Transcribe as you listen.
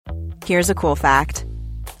Here's a cool fact.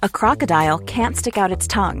 A crocodile can't stick out its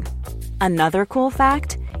tongue. Another cool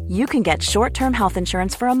fact, you can get short-term health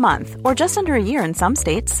insurance for a month or just under a year in some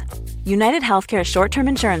states. United Healthcare short-term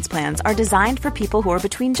insurance plans are designed for people who are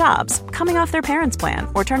between jobs, coming off their parents' plan,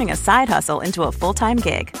 or turning a side hustle into a full-time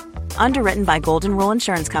gig. Underwritten by Golden Rule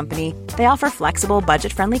Insurance Company, they offer flexible,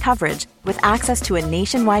 budget-friendly coverage with access to a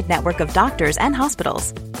nationwide network of doctors and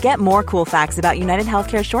hospitals. Get more cool facts about United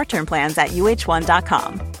Healthcare short-term plans at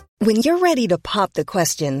uh1.com. When you're ready to pop the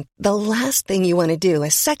question, the last thing you want to do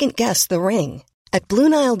is second-guess the ring. At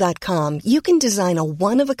BlueNile.com, you can design a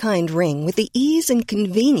one-of-a-kind ring with the ease and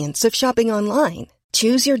convenience of shopping online.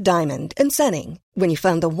 Choose your diamond and setting. When you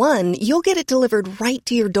find the one, you'll get it delivered right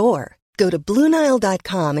to your door. Go to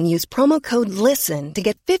BlueNile.com and use promo code LISTEN to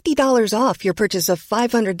get $50 off your purchase of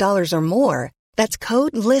 $500 or more. That's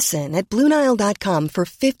code LISTEN at BlueNile.com for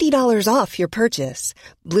 $50 off your purchase.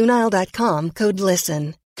 BlueNile.com, code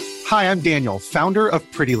LISTEN. Hi, I'm Daniel, founder of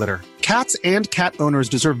Pretty Litter. Cats and cat owners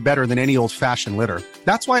deserve better than any old-fashioned litter.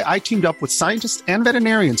 That's why I teamed up with scientists and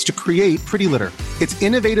veterinarians to create Pretty Litter. Its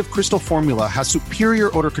innovative crystal formula has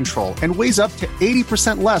superior odor control and weighs up to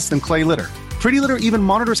 80% less than clay litter. Pretty Litter even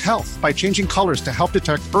monitors health by changing colors to help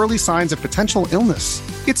detect early signs of potential illness.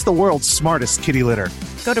 It's the world's smartest kitty litter.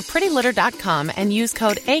 Go to prettylitter.com and use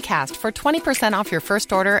code ACAST for 20% off your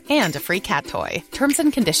first order and a free cat toy. Terms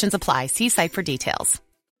and conditions apply. See site for details.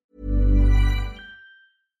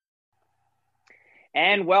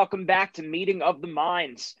 And welcome back to Meeting of the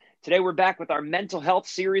Minds. Today we're back with our mental health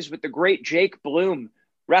series with the great Jake Bloom,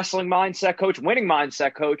 wrestling mindset coach, winning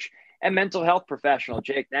mindset coach, and mental health professional.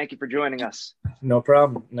 Jake, thank you for joining us. No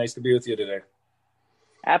problem. Nice to be with you today.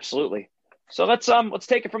 Absolutely. So let's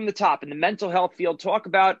take it from the top. In the mental health field, talk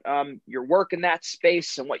about your work in that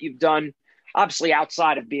space and what you've done, obviously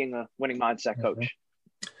outside of being a winning mindset coach.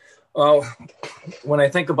 Well, when I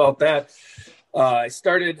think about that, I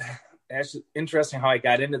started – actually interesting how I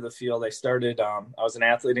got into the field. I started, I was an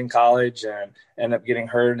athlete in college and ended up getting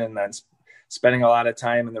hurt and then spending a lot of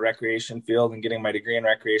time in the recreation field and getting my degree in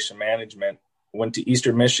recreation management. Went to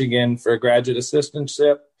Eastern Michigan for a graduate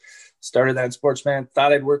assistantship, started that in sports man,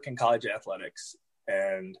 thought I'd work in college athletics.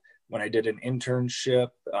 And when I did an internship,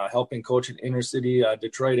 helping coach in inner city,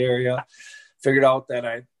 Detroit area, figured out that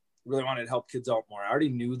I really wanted to help kids out more. I already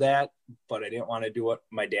knew that, but I didn't want to do what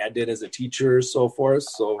my dad did as a teacher or so forth.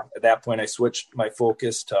 So at that point, I switched my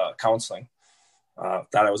focus to counseling.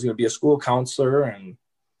 Thought I was going to be a school counselor. And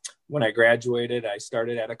when I graduated, I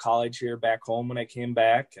started at a college here back home when I came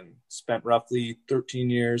back and spent roughly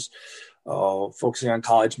 13 years focusing on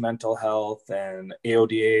college mental health and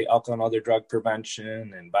AODA, alcohol and other drug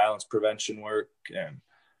prevention and violence prevention work. And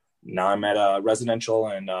now I'm at a residential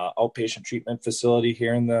and outpatient treatment facility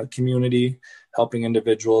here in the community, helping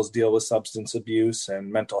individuals deal with substance abuse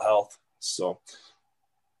and mental health. So,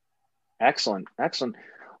 excellent.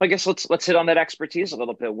 I guess let's hit on that expertise a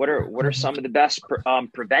little bit. What are some of the best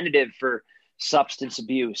preventative for substance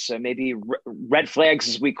abuse? Maybe red flags,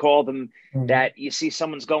 as we call them, that you see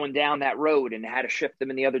someone's going down that road and how to shift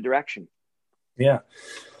them in the other direction. Yeah.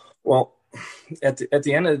 Well, at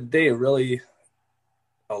the end of the day, really,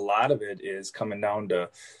 a lot of it is coming down to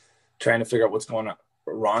trying to figure out what's going on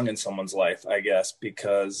wrong in someone's life, I guess,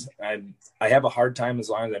 because I have a hard time as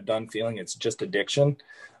long as I'm done feeling it's just addiction.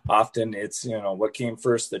 Often it's, what came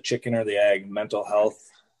first, the chicken or the egg. Mental health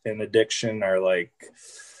and addiction are like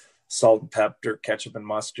salt and pepper, ketchup and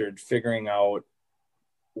mustard, figuring out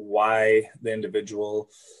why the individual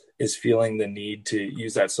is feeling the need to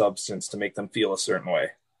use that substance to make them feel a certain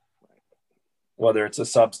way. Whether it's a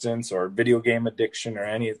substance or video game addiction or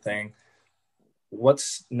anything,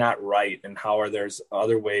 what's not right and how are there's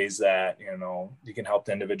other ways that, you can help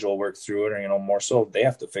the individual work through it, or, more so they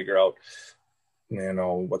have to figure out,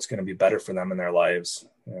 what's going to be better for them in their lives.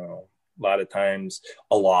 A lot of times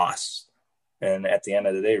a loss. And at the end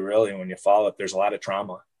of the day, really, when you follow it, there's a lot of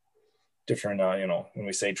trauma, different, when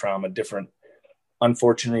we say trauma, different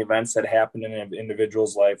unfortunate events that happen in an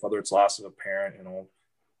individual's life, whether it's loss of a parent,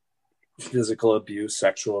 physical abuse,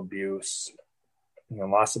 sexual abuse,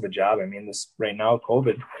 loss of a job. I mean, this right now,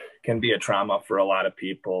 COVID can be a trauma for a lot of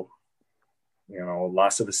people.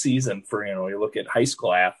 Loss of a season for, you look at high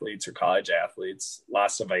school athletes or college athletes,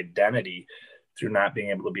 loss of identity through not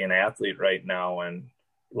being able to be an athlete right now, and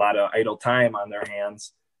a lot of idle time on their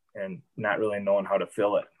hands and not really knowing how to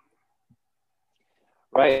fill it.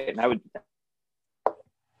 Right. And I would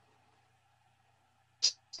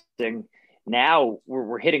now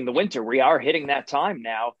we're hitting the winter. We are hitting that time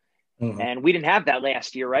now. Mm-hmm. And we didn't have that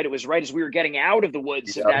last year, right? It was right as we were getting out of the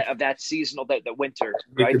woods of that seasonal, the winter,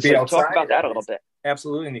 right? So talk about that a little bit.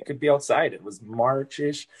 Absolutely. And you could be outside. It was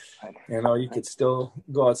March-ish. You could still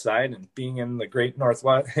go outside, and being in the great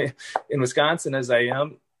Northwest in Wisconsin as I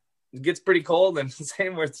am, it gets pretty cold. And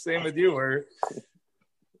same with you.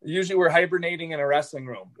 We're hibernating in a wrestling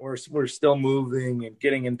room. We're still moving and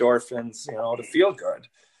getting endorphins, to feel good,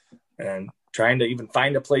 and trying to even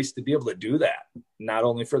find a place to be able to do that. Not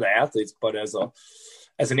only for the athletes, but as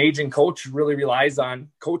an aging coach, really relies on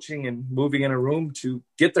coaching and moving in a room to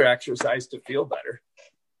get their exercise to feel better.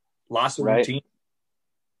 Loss of routine.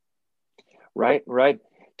 Right.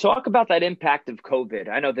 Talk about that impact of COVID.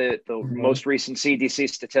 I know the most recent CDC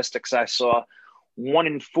statistics I saw, 1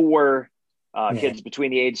 in 4 kids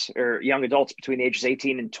between the age, or young adults between the ages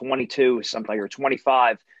 18 and 22, something, or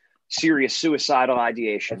 25, serious suicidal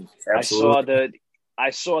ideation. Absolutely.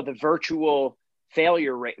 I saw the virtual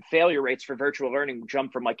failure rates for virtual learning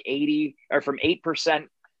jump from 8%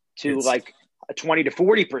 to 20 to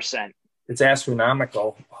 40%. It's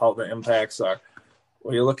astronomical how the impacts are.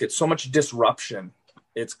 Well, you look at so much disruption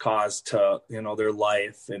it's caused to, their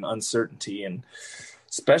life and uncertainty, and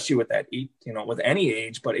especially with that, with any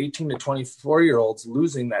age, but 18 to 24-year-olds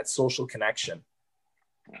losing that social connection,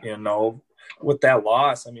 with that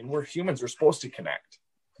loss. I mean, we're humans, we're supposed to connect.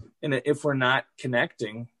 And if we're not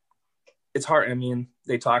connecting, it's hard. I mean,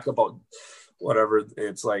 they talk about whatever,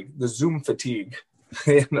 it's like the Zoom fatigue,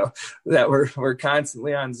 that we're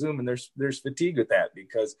constantly on Zoom, and there's fatigue with that,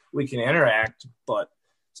 because we can interact, but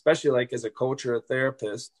especially like as a coach or a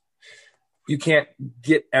therapist, you can't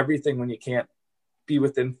get everything when you can't be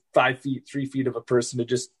within 5 feet, 3 feet of a person to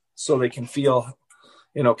just so they can feel,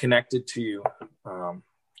 connected to you.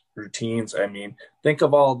 Routines. I mean, think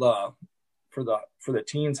of all for the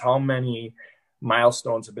teens, how many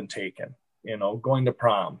milestones have been taken, going to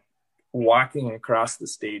prom, walking across the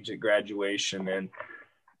stage at graduation, and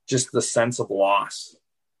just the sense of loss,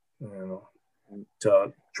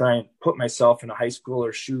 to try and put myself in a high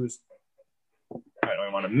schooler's shoes. I don't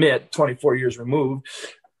even want to admit, 24 years removed,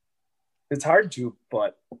 it's hard to,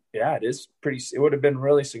 but yeah, it would have been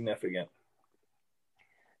really significant.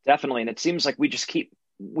 Definitely. And it seems like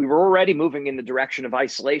we were already moving in the direction of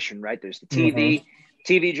isolation, right? There's the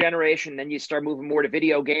TV generation, then you start moving more to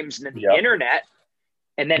video games, and then the internet,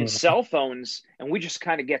 and then cell phones, and we just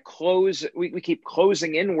kind of get close. We keep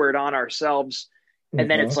closing inward on ourselves, and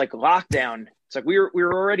then it's like lockdown. It's like we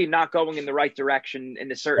were already not going in the right direction in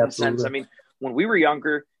a certain sense. I mean, when we were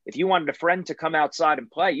younger, if you wanted a friend to come outside and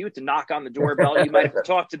play, you had to knock on the doorbell. You might have to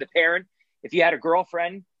talk to the parent. If you had a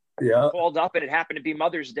girlfriend, called up and it happened to be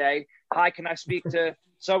Mother's Day. Hi, can I speak to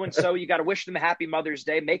so-and-so? You got to wish them a happy Mother's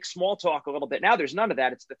Day. Make small talk a little bit. Now there's none of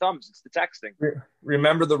that. It's the thumbs. It's the texting.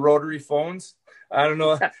 Remember the rotary phones? I don't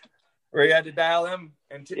know, where you had to dial them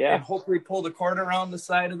and hopefully pull the cord around the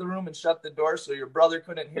side of the room and shut the door so your brother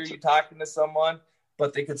couldn't hear you talking to someone,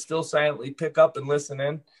 but they could still silently pick up and listen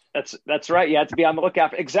in. That's right. You had to be on the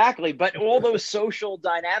lookout. Exactly. But all those social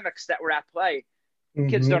dynamics that were at play,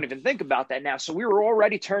 kids don't even think about that now. So we were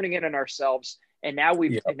already turning in on ourselves, and now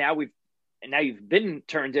you've been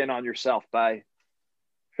turned in on yourself by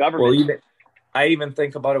government. Well, I even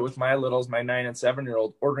think about it with my littles, my 9 and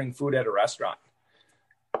 7-year-old, ordering food at a restaurant.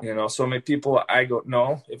 So many people, I go,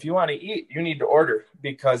 no, if you want to eat, you need to order,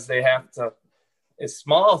 because they have to. It's a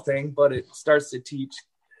small thing, but it starts to teach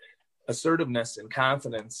assertiveness and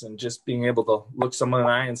confidence, and just being able to look someone in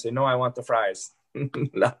the eye and say, no, I want the fries.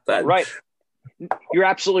 Not that. Right. You're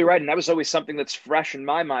absolutely right. And that was always something that's fresh in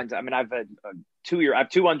my mind. I mean, I have a 2-year, I have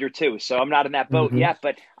 2 under 2, so I'm not in that boat yet,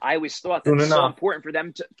 but I always thought that it's so important for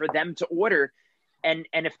them to order. And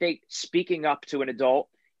if they speaking up to an adult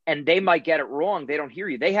and they might get it wrong, they don't hear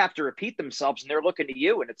you. They have to repeat themselves, and they're looking to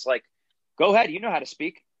you. And it's like, go ahead. You know how to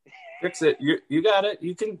speak. Fix it. You got it.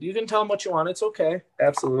 You can tell them what you want. It's okay.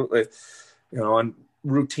 Absolutely. And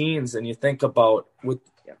routines, and you think about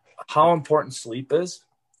how important sleep is.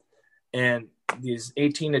 And these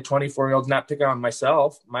 18 to 24-year-olds, not picking on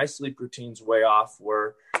myself, my sleep routine's way off,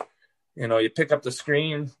 where, you pick up the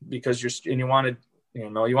screen because you want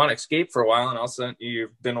to escape for a while, and all of a sudden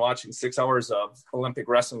you've been watching 6 hours of Olympic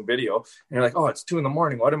wrestling video, and you're like, oh, it's 2 a.m.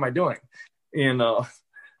 What am I doing? Go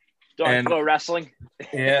wrestling.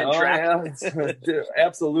 Yeah.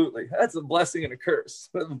 Absolutely. That's a blessing and a curse.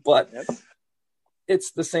 But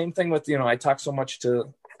it's the same thing with, I talk so much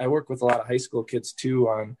I work with a lot of high school kids too,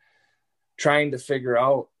 on trying to figure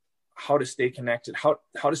out how to stay connected, how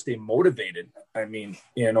to stay motivated. I mean,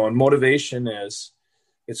 and motivation it's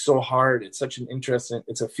so hard. It's such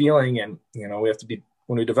it's a feeling, and, we have to be,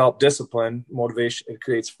 when we develop discipline, motivation, it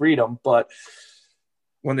creates freedom. But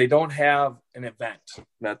when they don't have an event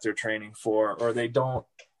that they're training for, or they don't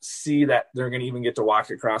see that they're going to even get to walk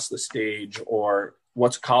across the stage, or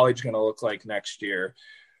what's college going to look like next year.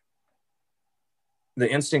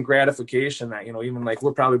 The instant gratification that, you know, even like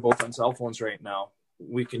we're probably both on cell phones right now.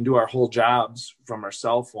 We can do our whole jobs from our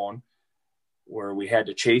cell phone, where we had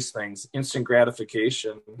to chase things, instant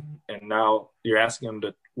gratification. And now you're asking them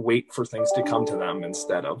to wait for things to come to them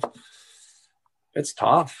instead of, it's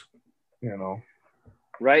tough, you know?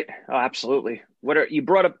 Right. Oh, absolutely.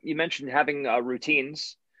 You mentioned having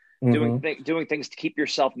routines, doing things to keep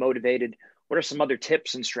yourself motivated. What are some other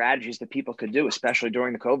tips and strategies that people could do, especially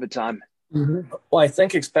during the COVID time? Well, I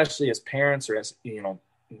think especially as parents, or as, you know,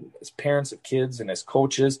 as parents of kids and as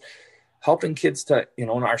coaches, helping kids to, you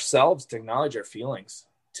know, and ourselves to acknowledge our feelings,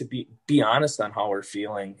 to be honest on how we're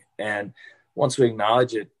feeling. And once we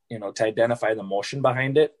acknowledge it, you know, to identify the emotion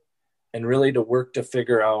behind it, and really to work to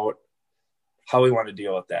figure out how we want to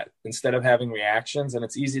deal with that instead of having reactions. And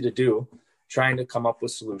it's easy to do, trying to come up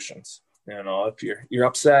with solutions. You know, if you're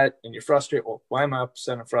upset and you're frustrated, well, why am I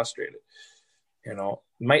upset and frustrated? You know,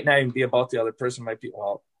 it might not even be about the other person. It might be,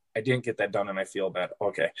 well, I didn't get that done and I feel bad.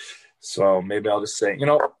 Okay. So maybe I'll just say, you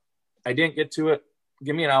know, I didn't get to it.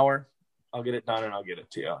 Give me an hour. I'll get it done and I'll get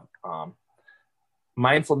it to you.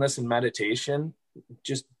 Mindfulness and meditation,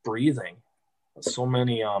 just breathing. So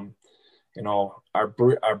many, you know, our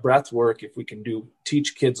breath work, if we can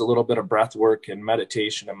teach kids a little bit of breath work and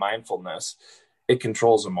meditation and mindfulness, it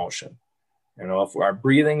controls emotion. You know, if our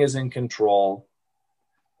breathing is in control,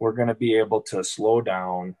 we're going to be able to slow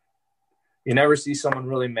down. You never see someone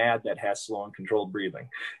really mad that has slow and controlled breathing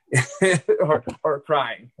or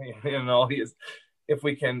crying. You know, if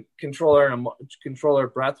we can control our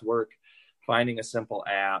breath work, finding a simple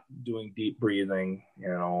app, doing deep breathing, you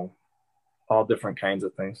know, all different kinds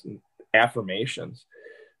of things. And affirmations,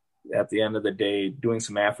 at the end of the day, doing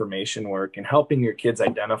some affirmation work and helping your kids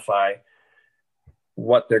identify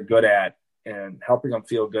what they're good at and helping them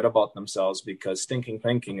feel good about themselves, because stinking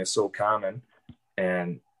thinking is so common.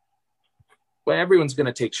 And well, everyone's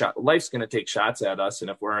going to take life's going to take shots at us. And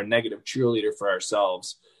if we're a negative cheerleader for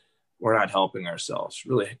ourselves, we're not helping ourselves.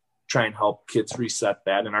 Really try and help kids reset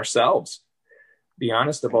that, and ourselves. Be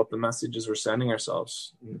honest about the messages we're sending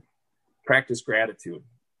ourselves. Practice gratitude.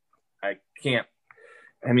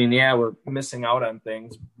 Yeah, we're missing out on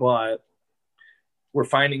things, but we're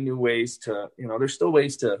finding new ways to, you know, there's still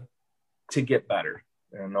ways to get better.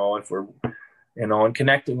 You know, if we're, you know, and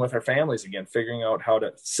connecting with our families again, figuring out how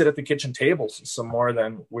to sit at the kitchen tables some more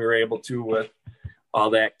than we were able to with all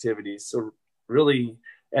the activities. So really,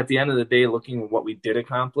 at the end of the day, looking at what we did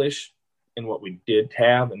accomplish and what we did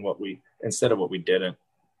have and instead of what we didn't.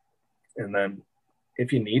 And then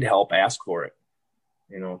if you need help, ask for it.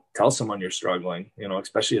 You know, tell someone you're struggling, you know,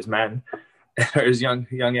 especially as men or as young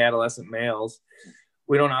adolescent males.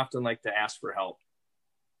 We don't often like to ask for help.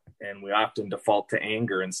 And we often default to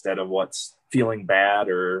anger instead of what's feeling bad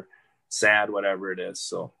or sad, whatever it is.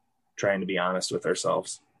 So trying to be honest with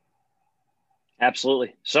ourselves.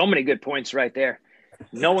 Absolutely. So many good points right there.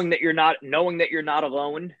 Knowing that you're not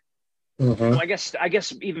alone. Well, I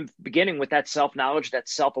guess even beginning with that self-knowledge, that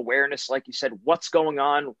self-awareness, like you said, what's going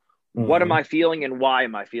on? What am I feeling and why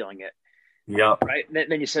am I feeling it? Yeah. Right. And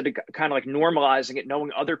then you said kind of like normalizing it,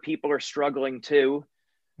 knowing other people are struggling too,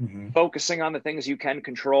 focusing on the things you can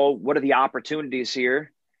control. What are the opportunities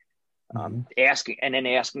here?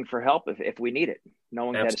 Asking for help if we need it,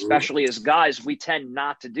 knowing that especially as guys, we tend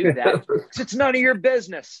not to do that. It's none of your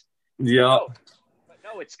business. Yeah. But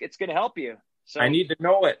no, it's going to help you. So I need to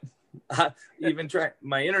know it. Even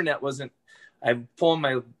my internet wasn't, I pulled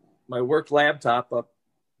my work laptop up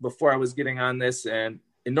before I was getting on this, and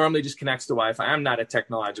it normally just connects to Wi-Fi. I'm not a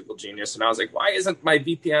technological genius. And I was like, why isn't my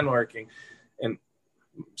VPN working? And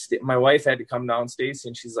my wife had to come down, Stacy,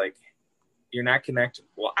 and she's like, you're not connected.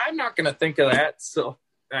 Well, I'm not going to think of that. So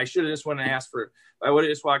I should have just went and asked I would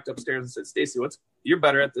have just walked upstairs and said, Stacy, you're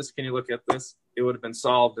better at this. Can you look at this? It would have been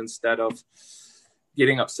solved instead of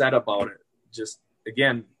getting upset about it. Just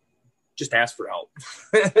ask for help.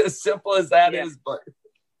 As simple as that is, but.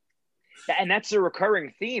 And that's a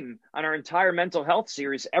recurring theme on our entire mental health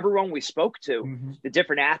series. Everyone we spoke to, the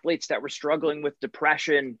different athletes that were struggling with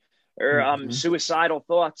depression or suicidal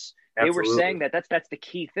thoughts, they were saying that's the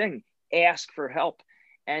key thing. Ask for help.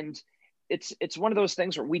 And it's one of those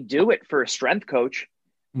things where we do it for a strength coach,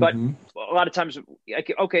 but a lot of times,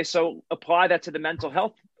 okay, so apply that to the mental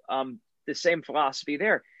health, the same philosophy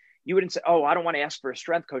there. You wouldn't say, oh, I don't want to ask for a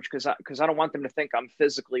strength coach because I don't want them to think I'm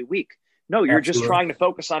physically weak. No, you're just trying to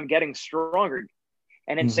focus on getting stronger.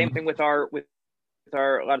 And then same thing with our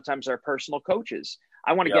a lot of times our personal coaches.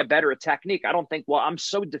 I want to get better at technique. I don't think, well, I'm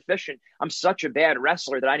so deficient. I'm such a bad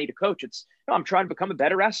wrestler that I need a coach. It's, no, I'm trying to become a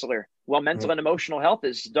better wrestler. Well, mental and emotional health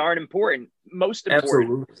is darn important. Most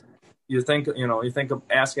important. Absolutely. You think of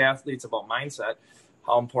ask athletes about mindset,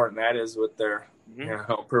 how important that is with their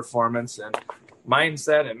performance, and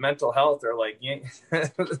mindset and mental health are like,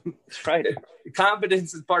 That's right.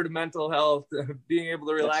 Confidence is part of mental health. Being able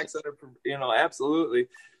to relax under, absolutely.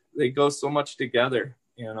 They go so much together,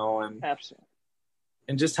 and absolutely.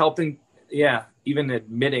 And just helping, even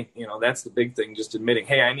admitting, that's the big thing. Just admitting,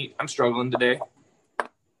 hey, I'm struggling today.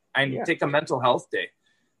 I need to take a mental health day.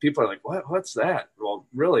 People are like, what's that? Well,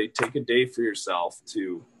 really take a day for yourself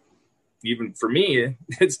to, even for me,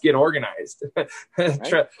 it's get organized.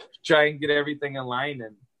 Right. try and get everything in line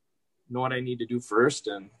and know what I need to do first,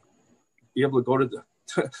 and be able to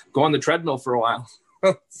go on the treadmill for a while.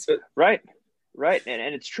 Right.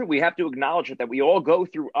 And it's true. We have to acknowledge it, that we all go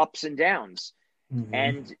through ups and downs.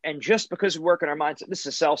 Mm-hmm. And just because we work on our mindset, this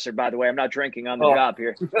is seltzer, by the way, I'm not drinking on the job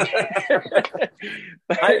here.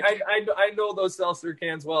 I know those seltzer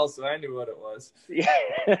cans well, so I knew what it was.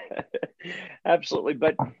 Yeah, absolutely.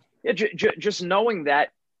 But just knowing that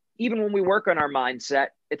even when we work on our mindset,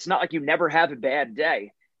 it's not like you never have a bad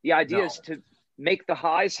day. The idea is to make the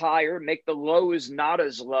highs higher, make the lows not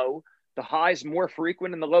as low, the highs more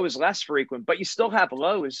frequent and the lows less frequent, but you still have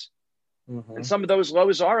lows. Mm-hmm. And some of those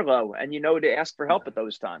lows are low, and to ask for help at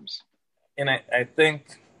those times. And I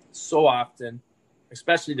think so often,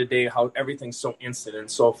 especially today, how everything's so instant and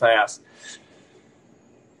so fast,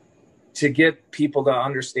 to get people to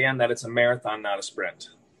understand that it's a marathon, not a sprint.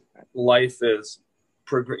 Life is,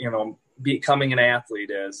 becoming an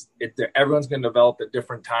athlete everyone's going to develop at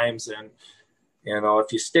different times. And,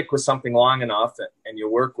 if you stick with something long enough and you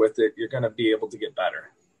work with it, you're going to be able to get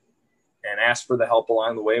better. And ask for the help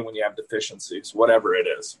along the way when you have deficiencies, whatever it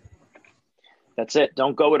is. That's it.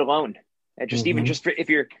 Don't go it alone. And just even just if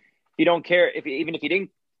you don't care, if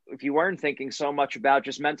you weren't thinking so much about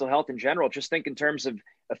just mental health in general, just think in terms of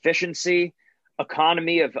efficiency,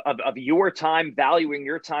 economy of your time, valuing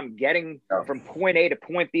your time, getting from point A to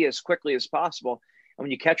point B as quickly as possible. And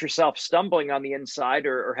when you catch yourself stumbling on the inside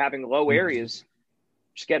or having low areas,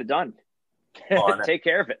 just get it done. Take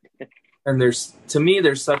care of it. And there's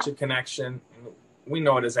such a connection. We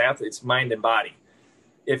know it as athletes, mind and body.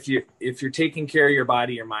 If you're taking care of your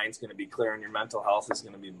body, your mind's going to be clear and your mental health is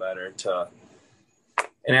going to be better.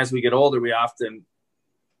 And as we get older,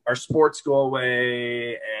 our sports go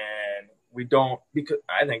away, and we don't, because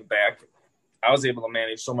I think back, I was able to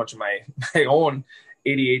manage so much of my own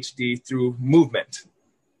ADHD through movement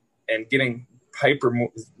and getting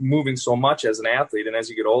moving so much as an athlete. And as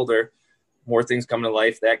you get older, more things come to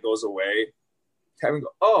life, that goes away. Having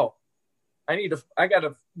I got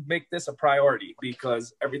to make this a priority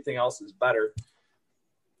because everything else is better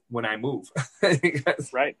when I move.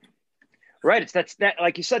 Right. It's that,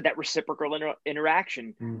 like you said, that reciprocal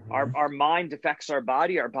interaction. Mm-hmm. Our mind affects our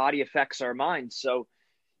body affects our mind. So,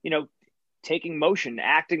 taking motion,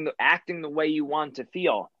 acting the way you want to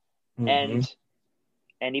feel. Mm-hmm.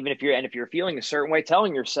 And even if you're feeling a certain way,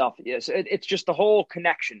 telling yourself, yes, it's just the whole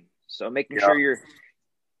connection. So making sure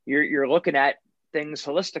you're looking at things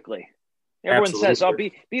holistically. Everyone says,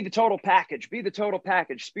 be the total package,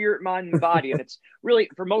 spirit, mind, and body. And it's really,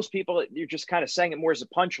 for most people, you're just kind of saying it more as a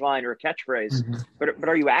punchline or a catchphrase, but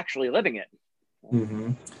are you actually living it?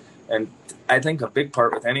 Mm-hmm. And I think a big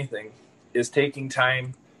part with anything is taking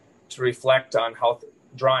time to reflect on how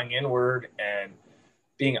drawing inward and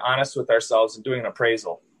being honest with ourselves and doing an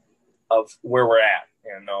appraisal of where we're at.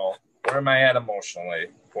 Where am I at emotionally?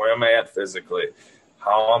 Where am I at physically?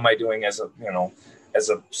 How am I doing as a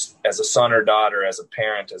son or daughter, as a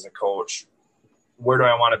parent, as a coach? Where do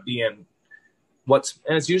I want to be in?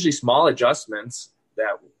 And it's usually small adjustments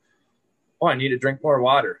that, I need to drink more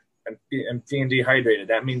water. I'm feeling dehydrated.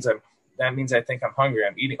 That means I think I'm hungry.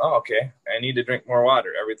 I'm eating. Oh, okay. I need to drink more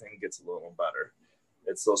water. Everything gets a little better.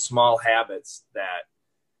 It's those small habits that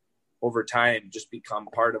over time just become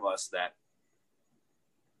part of us that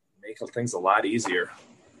make things a lot easier.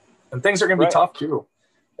 And things are going to be tough too.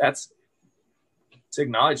 That's to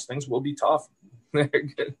acknowledge things will be tough.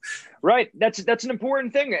 Right. That's an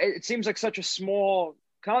important thing. It seems like such a small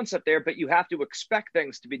concept there, but you have to expect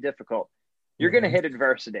things to be difficult. You're going to hit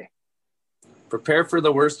adversity. Prepare for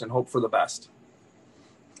the worst and hope for the best.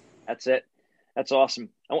 That's it. That's awesome.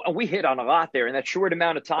 And we hit on a lot there in that short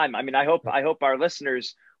amount of time. I mean, I hope our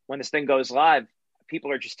listeners, when this thing goes live,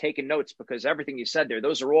 people are just taking notes, because everything you said there,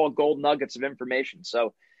 those are all gold nuggets of information.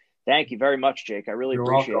 So thank you very much, Jake. I really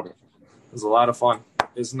appreciate it. It was a lot of fun.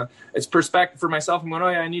 It's perspective for myself. I'm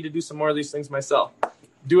going, I need to do some more of these things myself.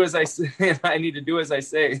 do as I say. I need to do as I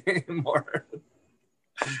say more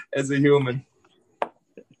as a human.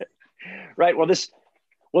 Right. Well, this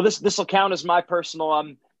will count as my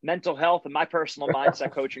personal mental health and my personal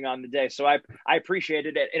mindset coaching on the day. So I appreciate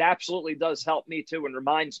it. It absolutely does help me too, and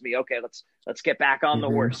reminds me, okay, let's get back on the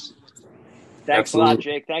horse. Thanks Absolutely. a lot,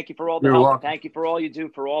 Jake. Thank you for all the You're help. welcome. Thank you for all you do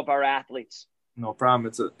for all of our athletes. No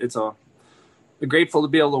problem. We're grateful to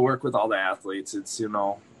be able to work with all the athletes. It's,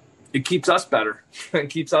 it keeps us better.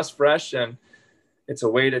 It keeps us fresh, and it's a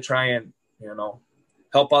way to try and,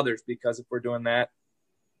 help others, because if we're doing that,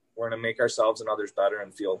 we're going to make ourselves and others better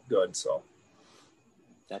and feel good. So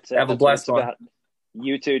that's it. Have a blessed one.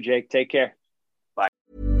 You too, Jake. Take care. Bye.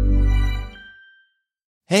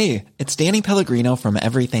 Hey, it's Danny Pellegrino from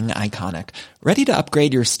Everything Iconic. Ready to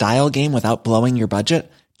upgrade your style game without blowing your budget?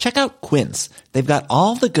 Check out Quince. They've got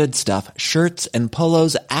all the good stuff, shirts and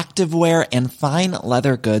polos, activewear, and fine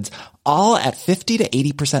leather goods, all at 50 to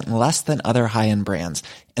 80% less than other high-end brands.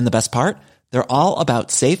 And the best part? They're all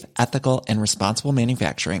about safe, ethical, and responsible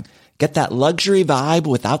manufacturing. Get that luxury vibe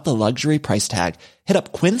without the luxury price tag. Hit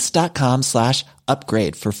up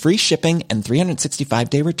quince.com/upgrade for free shipping and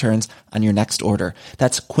 365-day returns on your next order.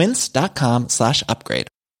 That's quince.com/upgrade.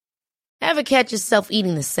 Ever catch yourself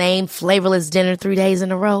eating the same flavorless dinner 3 days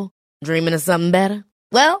in a row? Dreaming of something better?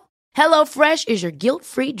 Well, HelloFresh is your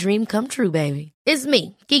guilt-free dream come true, baby. It's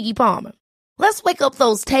me, Keke Palmer. Let's wake up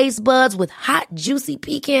those taste buds with hot, juicy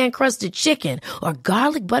pecan-crusted chicken or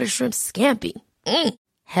garlic butter shrimp scampi.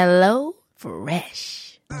 Hello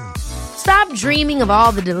Fresh. Stop dreaming of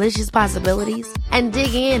all the delicious possibilities and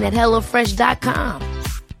dig in at HelloFresh.com.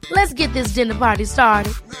 Let's get this dinner party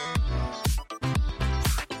started.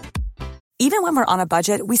 Even when we're on a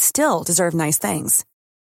budget, we still deserve nice things.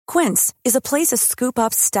 Quince is a place to scoop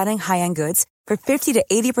up stunning high-end goods for 50 to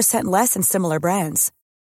 80% less than similar brands.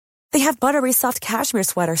 They have buttery soft cashmere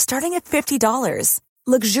sweaters starting at $50,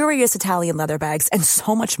 luxurious Italian leather bags, and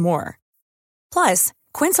so much more. Plus,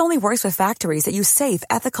 Quince only works with factories that use safe,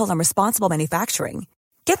 ethical, and responsible manufacturing.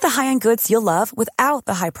 Get the high-end goods you'll love without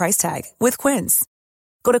the high price tag with Quince.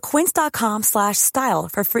 Go to quince.com/style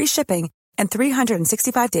for free shipping and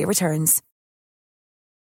 365-day returns.